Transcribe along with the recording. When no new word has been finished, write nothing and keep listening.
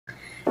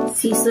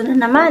Season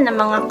na naman ng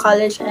mga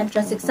college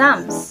entrance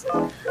exams.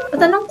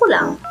 Patanong ko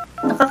lang,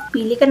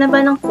 nakapili ka na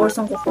ba ng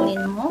kursong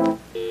kukunin mo?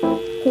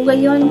 Kung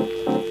gayon,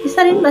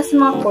 isa rin ba sa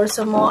mga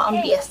kurso mo ang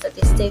BS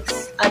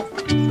Statistics at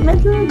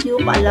medyo hindi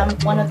ko alam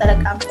kung ano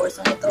talaga ang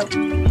kursong ito?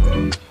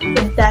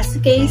 If that's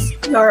the case,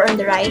 you're on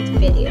the right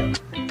video.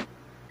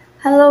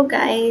 Hello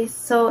guys,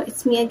 so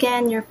it's me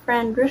again, your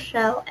friend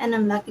Rochelle, and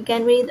I'm back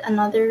again with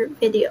another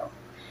video.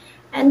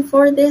 And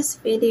for this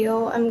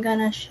video, I'm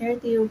gonna share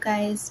to you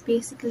guys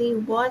basically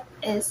what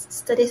is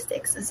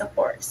statistics as a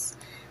course.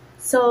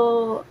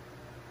 So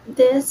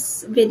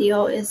this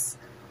video is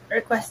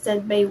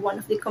requested by one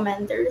of the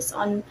commenters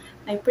on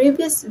my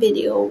previous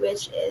video,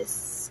 which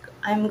is,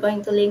 I'm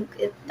going to link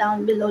it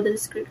down below the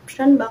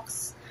description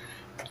box.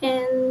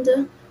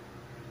 And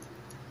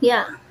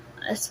yeah,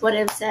 as what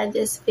I've said,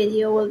 this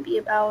video will be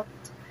about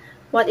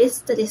what is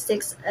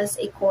statistics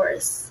as a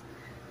course.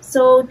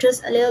 So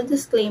just a little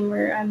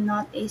disclaimer, I'm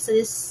not a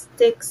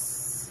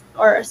statistics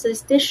or a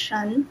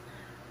statistician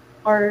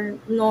or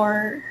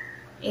nor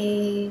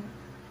a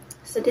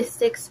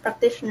statistics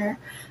practitioner,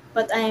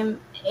 but I'm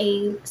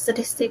a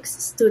statistics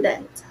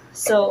student.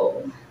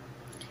 So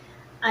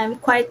I'm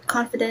quite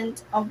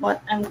confident of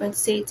what I'm going to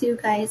say to you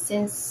guys,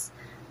 since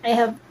I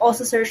have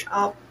also searched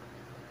up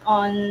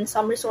on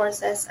some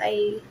resources.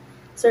 I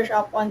searched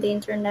up on the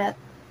internet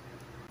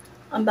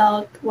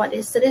about what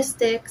is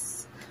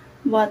statistics,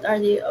 what are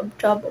the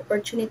job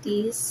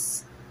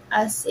opportunities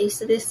as a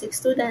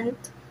statistics student,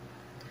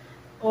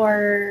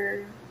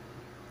 or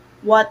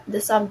what are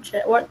the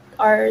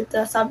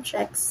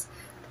subjects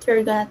that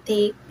you're gonna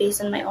take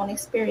based on my own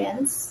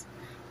experience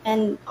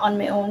and on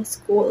my own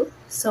school.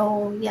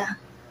 So yeah,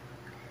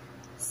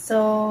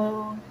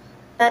 so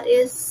that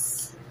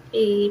is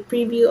a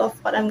preview of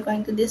what I'm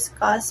going to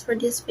discuss for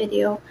this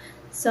video.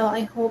 So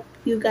I hope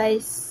you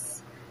guys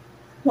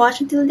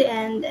watch until the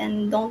end,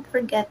 and don't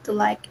forget to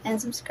like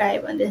and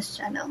subscribe on this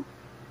channel.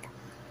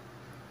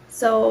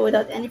 So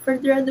without any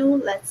further ado,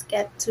 let's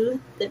get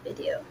to the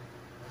video.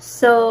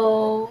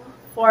 So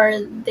for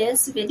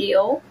this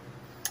video,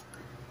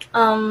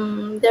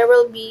 there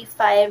will be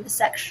 5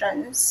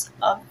 sections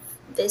of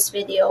this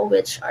video,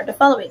 which are the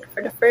following.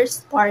 For the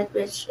first part,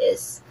 which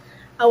is,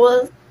 I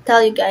will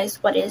tell you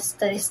guys what is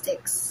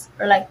statistics,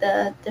 or like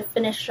the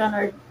definition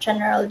or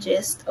general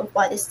gist of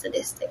what is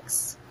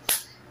statistics.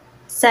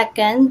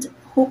 Second,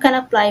 who can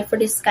apply for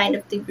this kind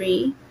of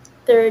degree.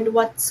 Third,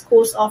 what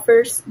schools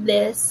offers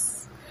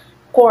this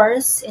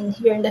course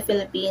here in the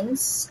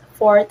Philippines.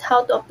 Fourth,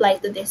 how to apply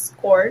to this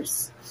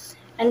course.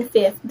 And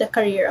fifth, the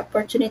career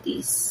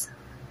opportunities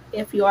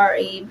if you are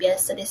a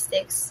BS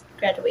Statistics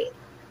graduate.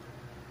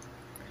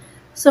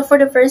 So for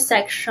the first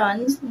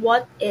section,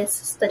 what is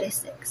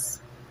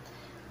statistics?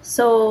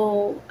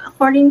 So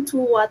according to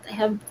what I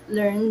have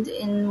learned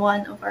in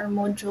one of our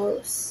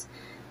modules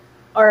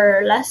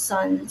or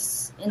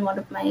lessons in one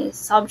of my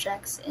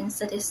subjects in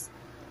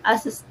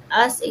as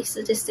a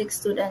statistics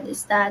student,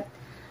 is that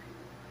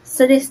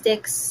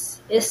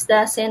statistics is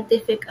the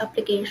scientific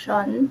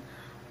application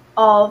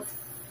of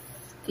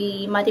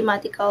the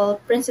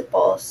mathematical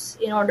principles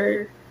in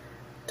order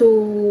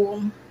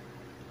to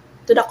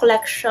the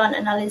collection,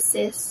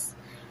 analysis,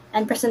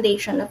 and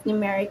presentation of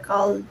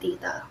numerical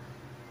data.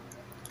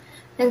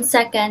 And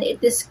second,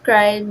 it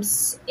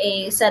describes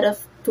a set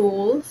of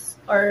tools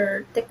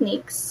or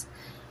techniques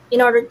in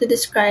order to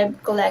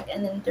describe, collect,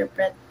 and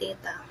interpret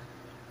data.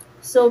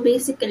 So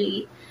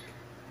basically,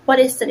 what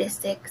is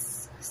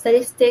statistics?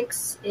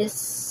 Statistics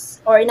is,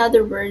 or in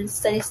other words,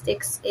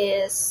 statistics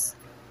is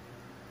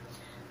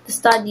the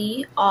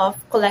study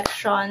of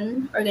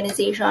collection,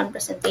 organization,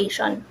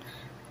 presentation,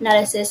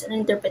 analysis, and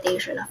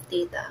interpretation of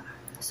data.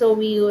 So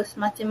we use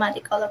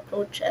mathematical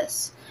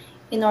approaches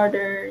in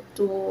order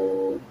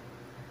to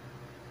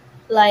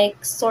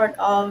sort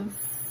of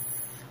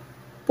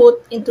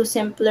put into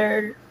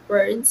simpler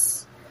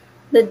words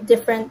the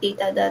different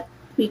data that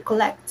we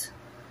collect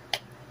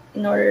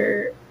in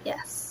order,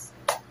 yes.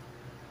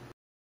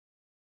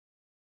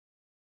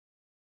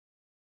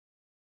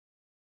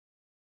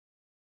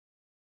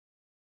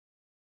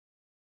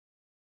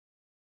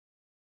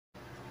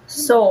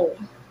 So,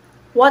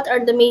 what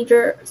are the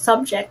major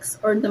subjects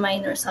or the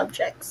minor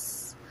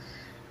subjects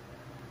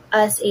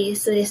as a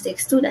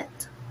statistics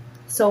student?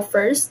 So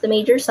first, the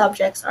major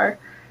subjects are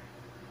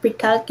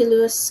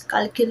pre-calculus,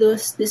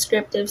 calculus,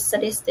 descriptive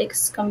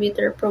statistics,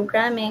 computer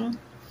programming,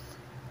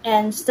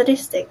 and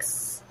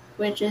statistics,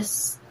 which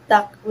is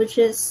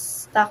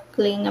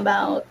tackling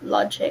about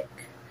logic.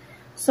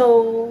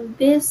 So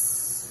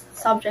these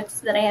subjects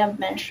that I have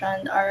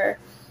mentioned are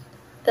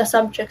the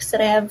subjects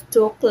that I have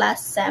took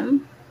last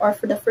sem, or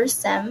for the first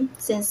sem,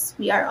 since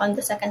we are on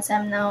the second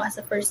sem now as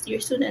a first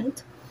year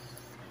student.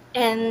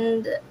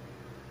 And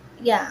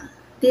yeah,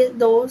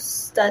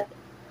 those that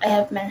I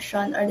have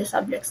mentioned are the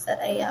subjects that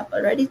I have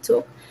already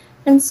took,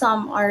 and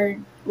some are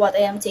what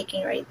I am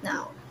taking right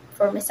now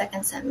for my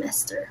second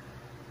semester.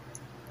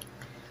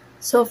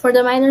 So for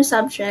the minor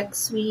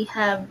subjects, we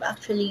have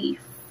actually,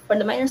 for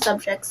the minor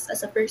subjects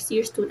as a first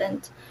year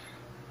student,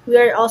 we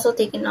are also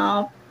taking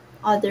up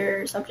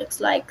other subjects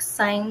like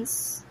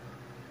science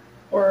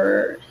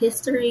or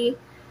history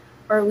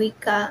or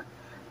Wika,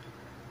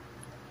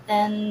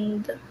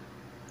 and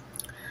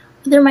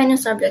other minor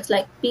subjects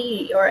like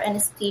PE or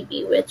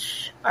NSTP,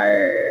 which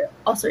are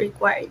also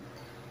required.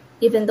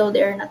 Even though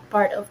they are not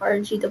part of our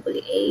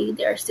GAA,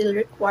 they are still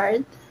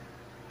required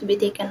to be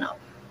taken up.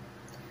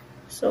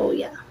 So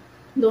yeah,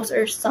 those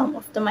are some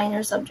of the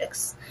minor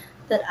subjects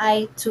that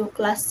I took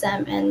last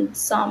sem and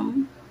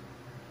some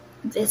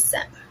this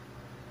sem.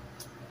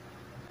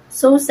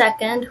 So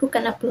second, who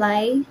can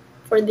apply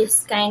for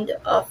this kind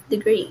of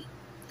degree?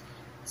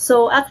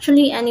 So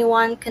actually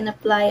anyone can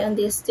apply on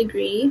this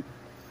degree,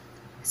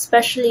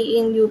 especially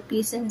in UP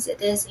since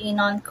it is a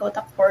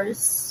non-quota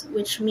course,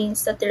 which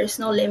means that there is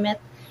no limit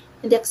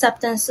in the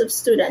acceptance of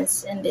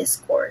students in this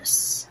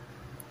course.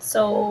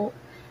 So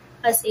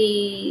as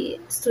a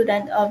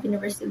student of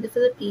University of the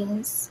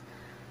Philippines,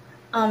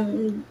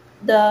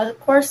 the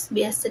course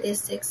BS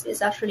Statistics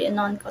is actually a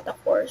non-quota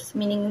course,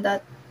 meaning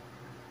that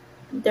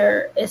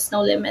there is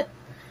no limit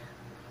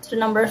to the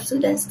number of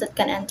students that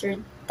can enter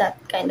that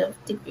kind of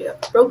degree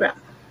of program.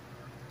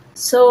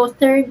 So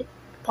third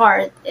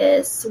part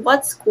is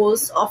what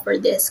schools offer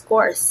this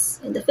course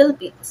in the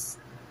Philippines.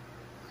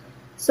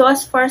 So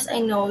as far as I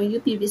know,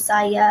 UP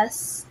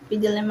Visayas, UP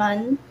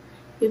Diliman,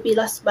 UP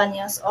Los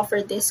Baños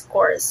offer this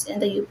course in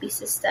the UP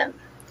system.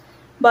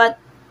 But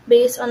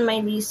based on my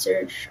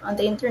research on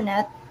the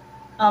internet,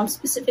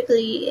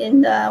 specifically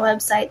in the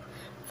website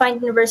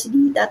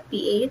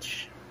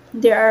finduniversity.ph,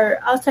 there are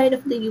outside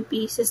of the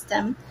UP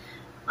system,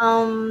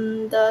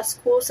 the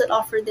schools that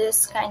offer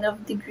this kind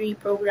of degree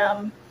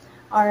program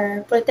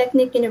are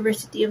Polytechnic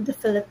University of the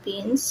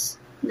Philippines,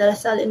 De La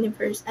Salle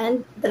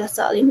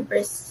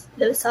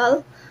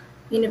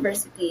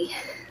University.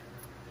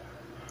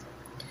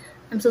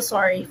 I'm so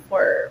sorry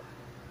for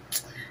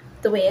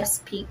the way I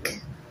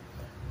speak.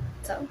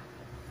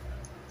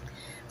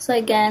 So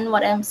again,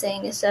 what I'm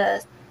saying is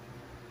that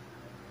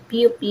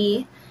PUP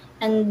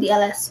and the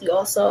LSU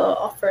also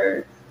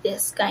offer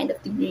this kind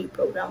of degree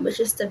program, which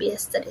is the BS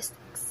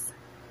Statistics.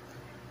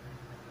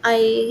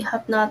 I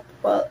have not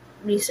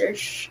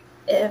researched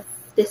if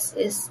this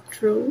is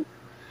true,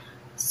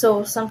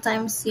 so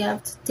sometimes you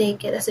have to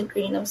take it as a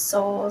grain of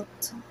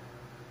salt,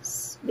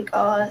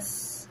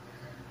 because,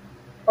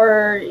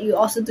 or you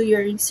also do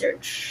your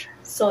research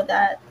so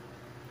that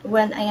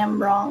when I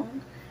am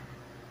wrong,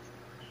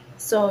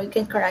 so you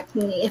can correct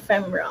me if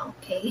I'm wrong,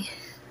 okay?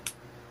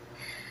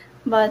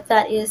 But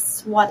that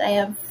is what I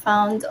have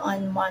found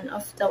on one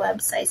of the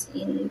websites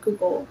in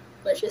Google,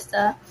 which is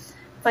the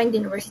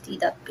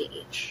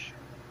finduniversity.ph.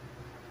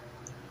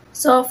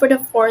 So for the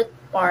fourth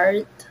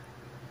part,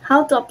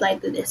 how to apply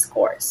to this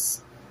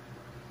course.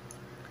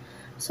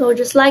 So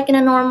just like in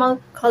a normal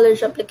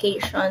college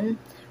application,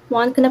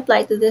 one can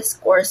apply to this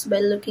course by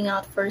looking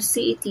out for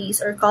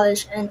CETs or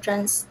college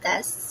entrance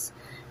tests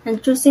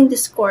and choosing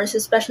this course,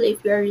 especially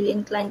if you are really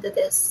inclined to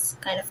this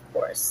kind of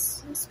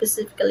course,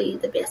 specifically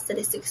the BS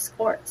Statistics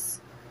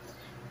course.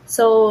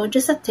 So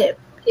just a tip,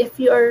 if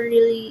you are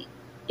really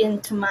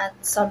into math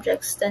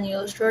subjects, then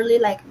you'll surely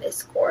like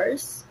this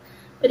course.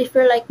 But if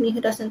you're like me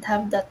who doesn't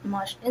have that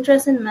much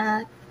interest in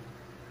math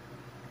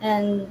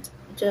and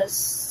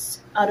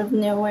just out of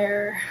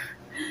nowhere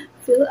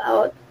fill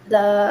out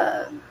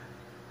the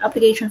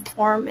application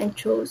form and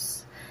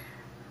choose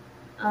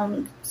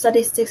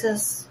statistics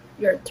as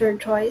your third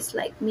choice,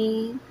 like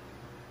me,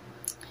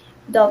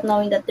 without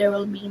knowing that there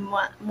will be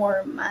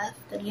more math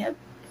than you have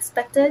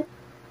expected,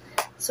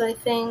 so I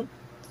think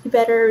you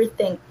better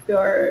rethink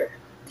your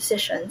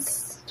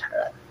decisions.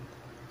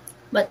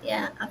 But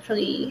yeah,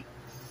 actually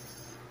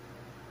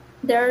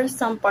there are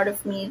some part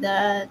of me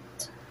that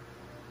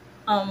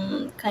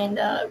kind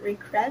of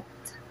regret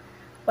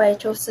why I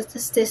chose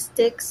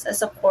statistics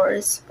as a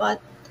course,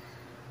 but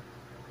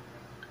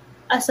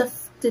as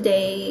of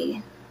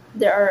today,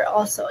 there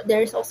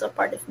is also a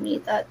part of me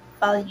that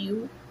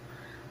value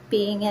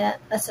being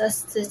as a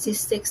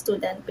statistics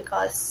student,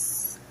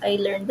 because I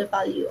learned the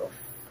value of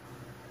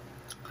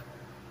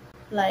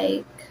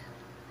the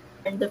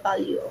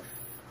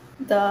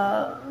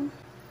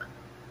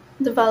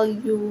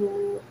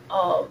value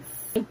of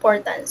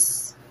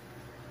importance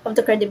of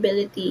the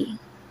credibility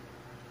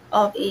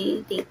of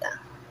a data,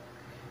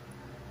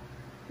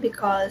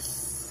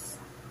 because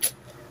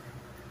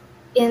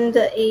in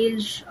the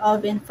age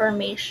of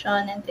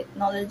information and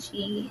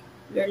technology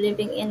we're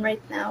living in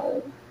right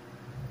now,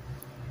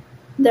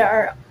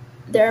 there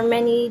are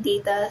many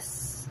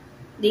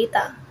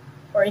data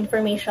or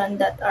information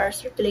that are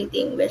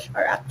circulating which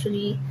are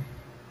actually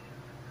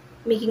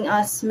making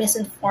us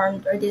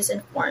misinformed or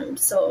disinformed.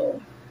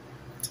 So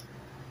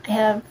I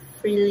have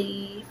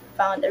really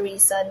found a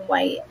reason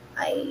why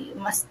I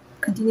must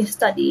continue to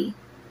study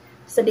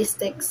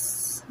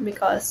statistics,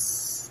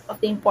 because of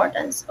the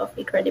importance of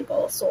a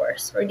credible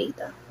source or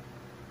data.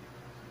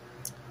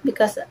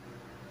 Because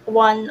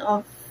one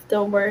of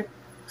the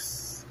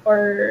works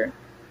or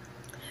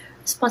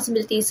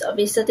responsibilities of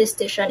a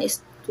statistician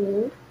is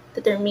to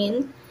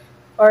determine,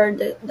 or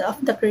the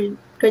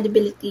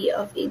credibility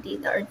of a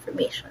data or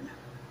information.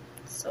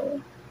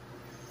 So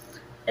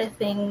I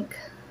think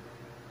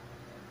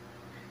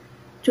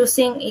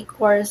choosing a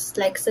course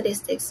like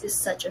statistics is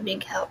such a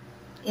big help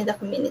in the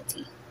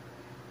community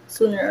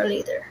sooner or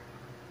later.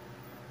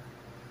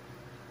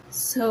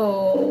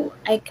 So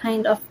I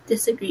kind of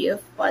disagree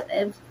with what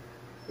I've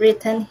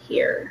written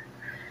here,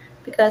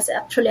 because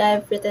actually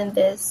I've written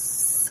this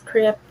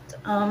script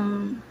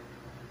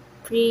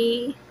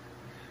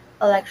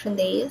pre-election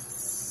days,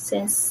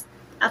 since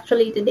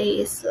actually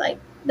today is like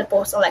the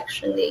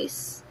post-election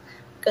days,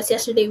 because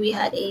yesterday we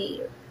had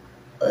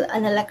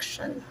an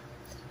election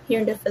here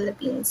in the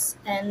Philippines,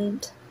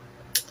 and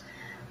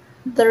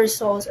the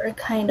results are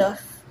kind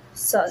of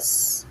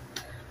sus.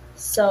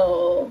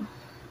 So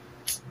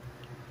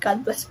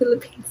God bless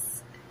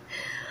Philippines.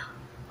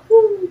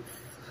 Woo.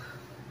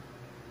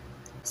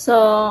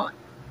 So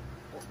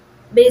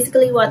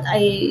basically what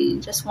I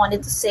just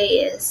wanted to say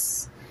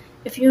is,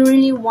 if you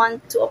really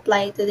want to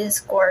apply to this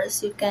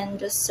course, you can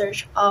just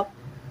search up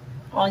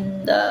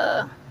on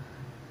the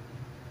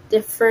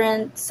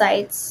different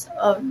sites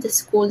of the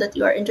school that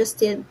you are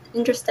interested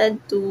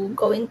to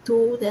go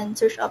into, then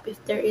search up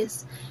if there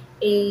is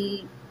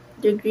a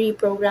degree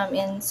program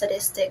in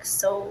statistics.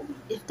 So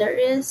if there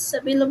is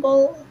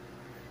available,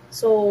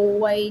 so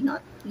why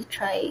not you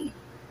try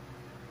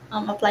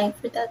applying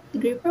for that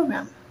degree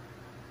program.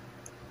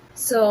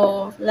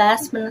 So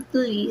last but not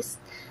least,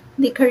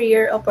 the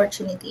career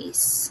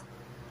opportunities.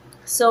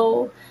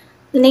 So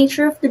the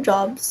nature of the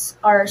jobs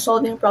are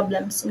solving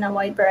problems in a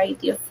wide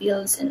variety of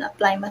fields and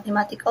apply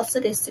mathematical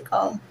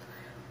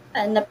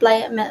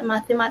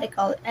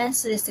and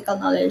statistical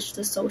knowledge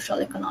to social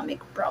economic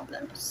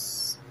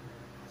problems.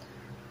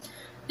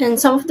 And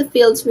some of the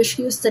fields which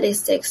use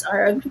statistics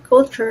are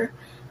agriculture,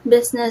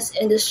 business,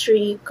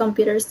 industry,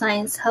 computer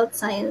science, health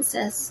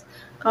sciences,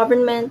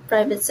 government,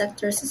 private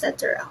sectors,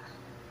 etc.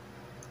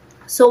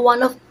 So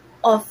one of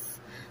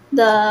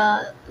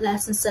the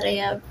lessons that I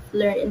have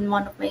learned in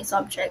one of my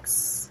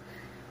subjects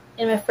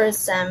in my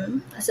first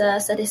sem as a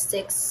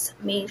statistics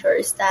major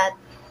is that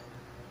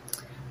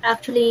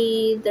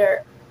actually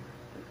there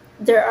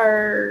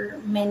are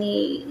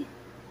many,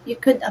 you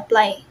could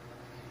apply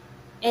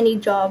any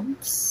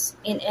jobs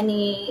in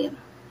any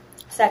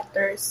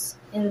sectors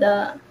in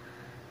the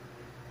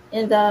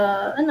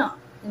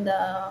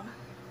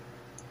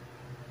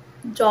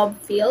job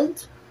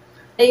field.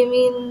 I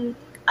mean,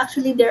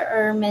 actually there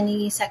are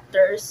many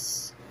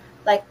sectors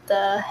like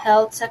the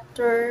health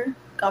sector,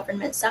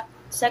 government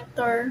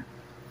sector,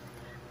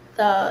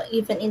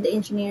 even in the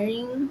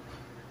engineering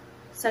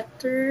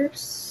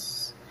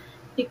sectors,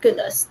 you could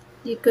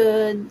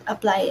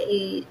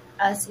apply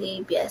as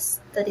a BS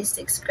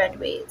statistics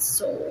graduate.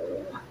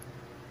 So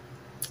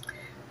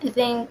I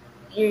think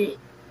it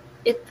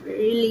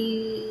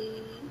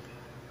really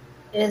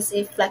is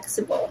a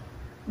flexible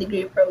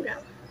degree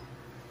program,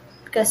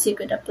 because you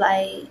could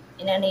apply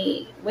in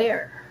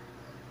anywhere,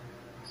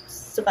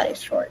 to cut it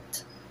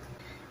short.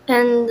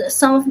 And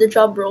some of the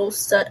job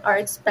roles that are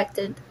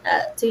expected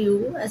to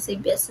you as a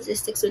BS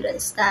statistics student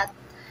is that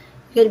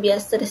you could be a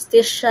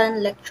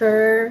statistician,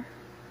 lecturer,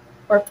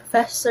 or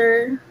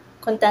professor,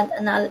 content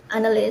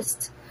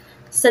analyst,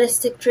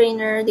 statistic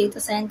trainer, data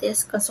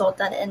scientist,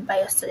 consultant, and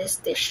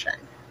biostatistician.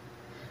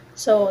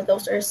 So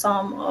those are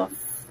some of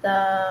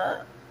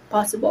the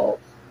possible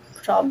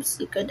jobs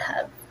you could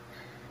have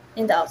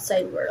in the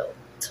outside world.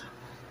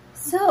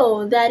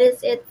 So that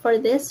is it for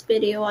this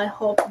video. I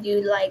hope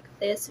you like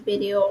this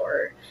video,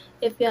 or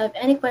if you have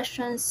any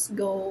questions,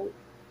 go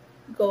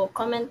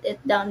comment it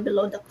down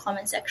below the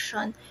comment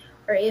section,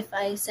 or if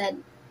I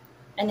said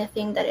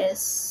anything that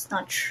is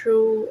not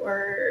true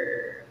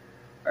or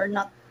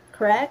not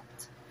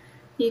correct,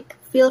 you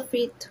feel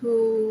free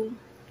to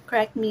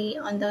correct me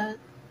on the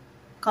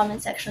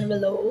comment section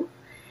below,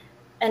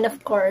 and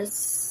of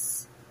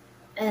course,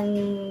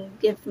 and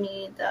give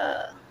me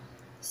the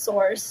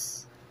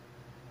source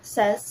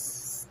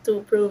says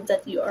to prove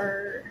that you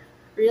are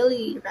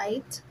really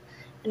right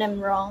and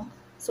I'm wrong,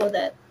 so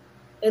that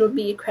it'll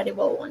be a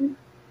credible one.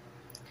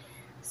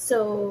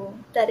 So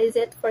that is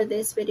it for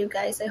this video,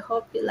 guys. I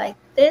hope you liked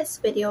this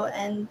video,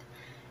 and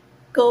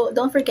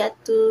don't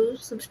forget to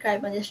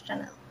subscribe on this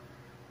channel.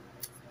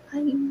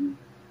 Bye.